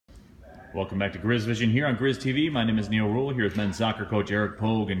Welcome back to Grizz Vision here on Grizz TV. My name is Neal Ruhl, here with men's soccer coach Eric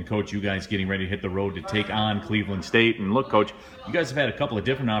Pogue. And Coach, you guys getting ready to hit the road to take on Cleveland State. And look, Coach, you guys have had a couple of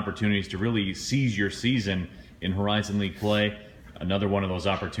different opportunities to really seize your season in Horizon League play. Another one of those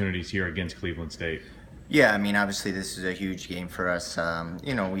opportunities here against Cleveland State. Yeah, I mean, obviously this is a huge game for us.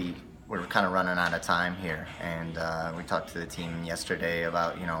 We're kind of running out of time here, and we talked to the team yesterday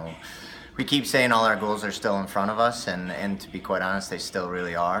about, we keep saying all our goals are still in front of us, and to be quite honest, they still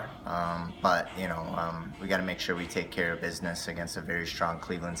really are. We got to make sure we take care of business against a very strong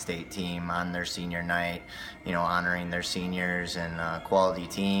Cleveland State team on their senior night, honoring their seniors and quality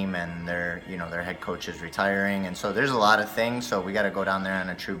team, and their head coach is retiring, and so there's a lot of things. So we got to go down there on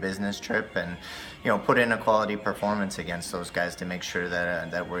a true business trip and put in a quality performance against those guys to make sure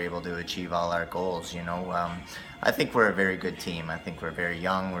that we're able to achieve all our goals. I think we're a very good team. I think we're very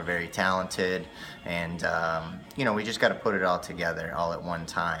young, we're very talented, and we just got to put it all together all at one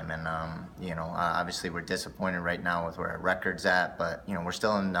time. And obviously we're disappointed right now with where our record's at, but we're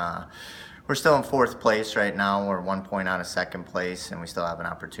still in fourth place right now. We're 1 point out of second place, and we still have an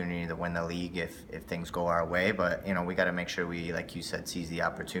opportunity to win the league if things go our way. But we got to make sure we, like you said, seize the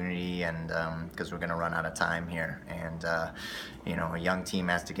opportunity, and because we're going to run out of time here. And a young team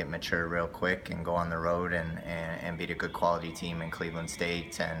has to get mature real quick and go on the road and beat a good quality team in Cleveland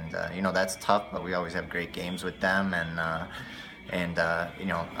State. And that's tough, but we always have great games with them. And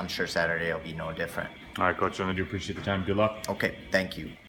I'm sure Saturday will be no different. All right, Coach, I do appreciate the time. Good luck. Okay, thank you.